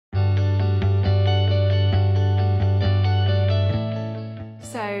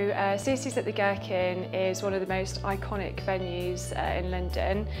Searcy's at the Gherkin is one of the most iconic venues in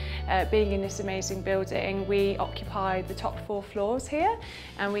London. Being in this amazing building, we occupy the top 4 floors here,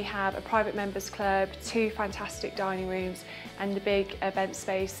 and we have a private members club, 2 fantastic dining rooms, and the big event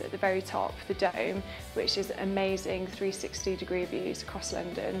space at the very top, the Dome, which is amazing 360-degree views across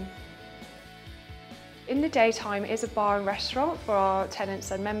London. In the daytime, it is a bar and restaurant for our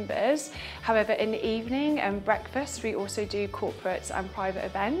tenants and members. However, in the evening and breakfast, we also do corporate and private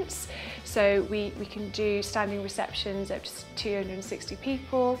events. So we can do standing receptions up to 260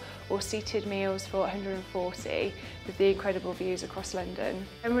 people or seated meals for 140 with the incredible views across London.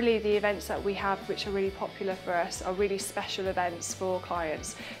 Generally, the events that we have which are really popular for us are really special events for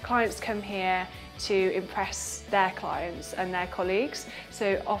clients. Clients come here to impress their clients and their colleagues.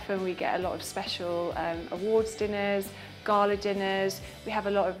 So often we get a lot of special awards dinners, gala dinners. We have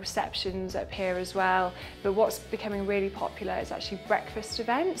a lot of receptions up here as well. But what's becoming really popular is actually breakfast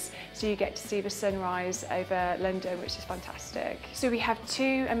events. So you get to see the sunrise over London, which is fantastic. So we have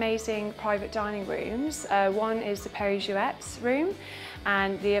 2 amazing private dining rooms. One is the Perry-Jouet room,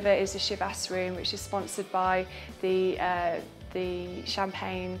 and the other is the Chivas room, which is sponsored by the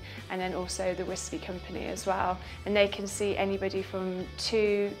champagne and then also the whiskey company as well. And they can see anybody from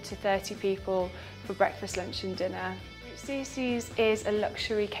 2 to 30 people for breakfast, lunch and dinner. Searcy's is a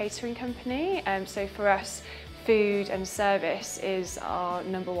luxury catering company, so for us, food and service is our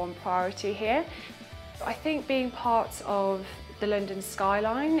 #1 priority here. I think being part of the London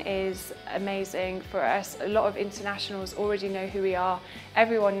skyline is amazing for us. A lot of internationals already know who we are.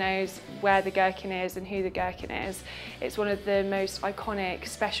 Everyone knows where the Gherkin is and who the Gherkin is. It's one of the most iconic,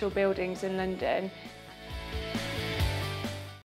 special buildings in London.